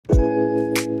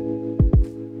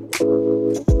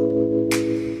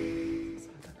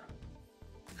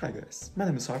guys, my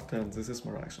name is Arta and this is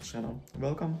my reaction channel.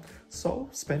 Welcome. So,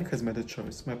 Spain has made a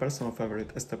choice. My personal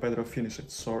favorite, Pedro, finished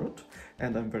Zorra,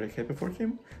 and I'm very happy for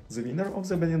him. The winner of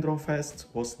the Benidorm Fest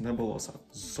was Nebulossa,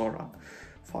 Zorra.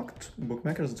 Fact,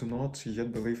 bookmakers do not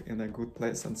yet believe in a good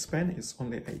place and Spain is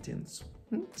only 18th.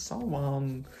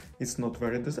 Someone is not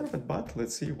very deserved, but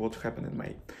let's see what happened in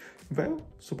May. Well,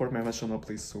 support my channel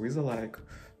please with a like.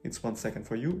 It's 1 second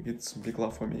for you, it's big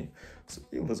love for me. So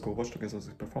let's go watch together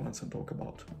the performance and talk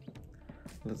about.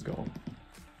 Let's go.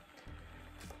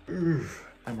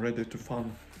 I'm ready to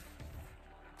fun.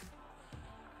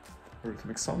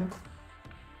 Rhythmic song.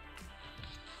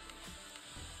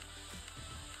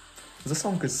 The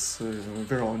song is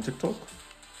viral on TikTok.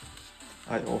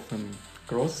 I often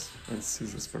cross and see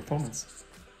this performance.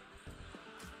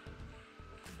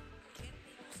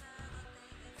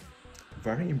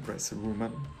 Very impressive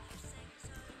woman.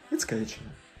 It's catchy.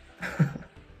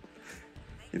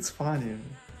 It's funny.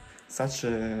 Such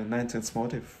a 19th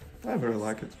motive. I very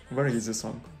like it. Very easy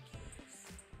song.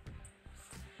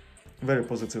 Very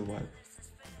positive vibe.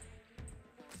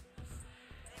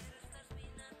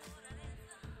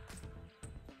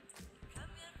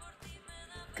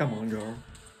 Come on, girl.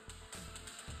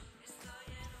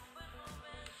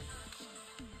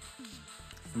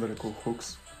 Very cool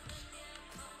hooks.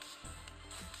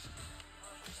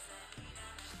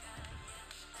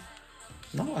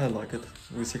 Now I like it.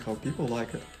 We see how people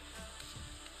like it.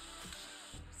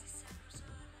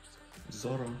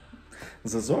 Zorra.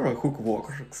 The Zorra hook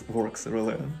works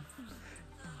really.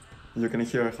 You can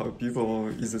hear how people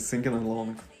is singing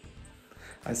along.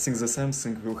 I think the same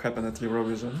thing will happen at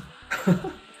Eurovision.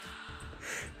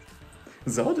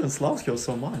 The audience loves her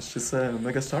so much. She's a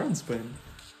mega star in Spain.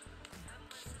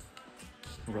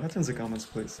 Write in the comments,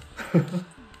 please.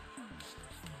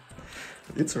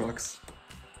 It rocks.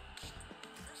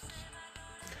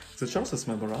 The choice is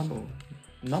memorable,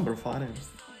 number funny.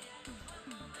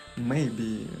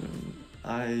 Maybe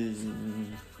I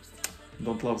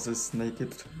don't love this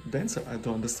naked dancer, I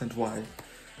don't understand why.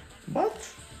 But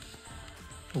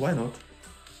why not?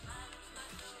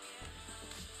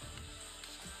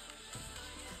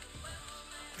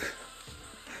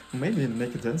 Maybe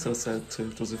naked dancer said to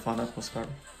the fun atmosphere.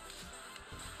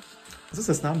 This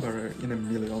is number in a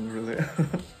million, really.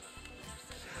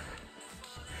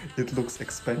 It looks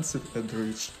expensive and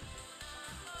rich.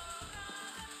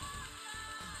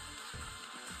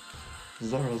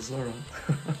 Zorra, Zorra.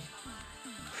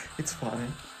 It's funny.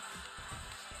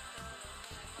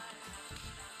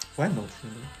 Why not,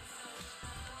 really?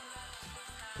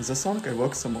 The song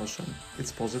evokes emotion.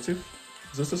 It's positive.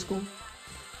 This is cool.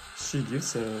 She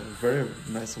gives a very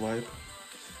nice vibe.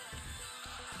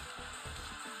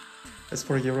 As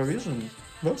for Eurovision,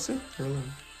 we'll see, really.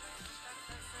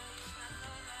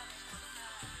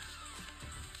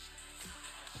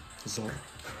 Zorra.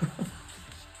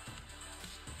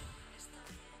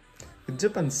 It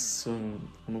depends on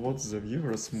what the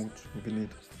viewer's mood we need.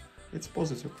 It's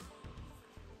positive.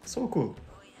 So cool.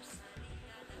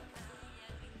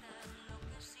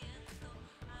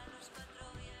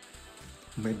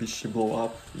 Maybe she blow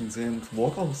up in the end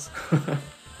vocals?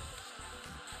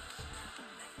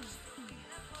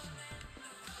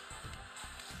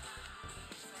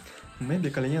 Maybe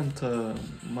Caliente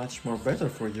much more better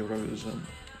for Eurovision.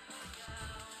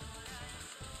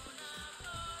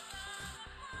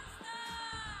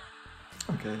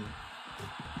 Okay.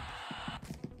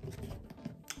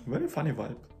 Very funny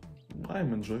vibe.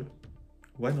 I'm enjoying.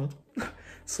 Why not?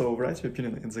 So write your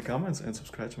opinion in the comments and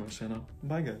subscribe to my channel.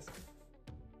 Bye guys.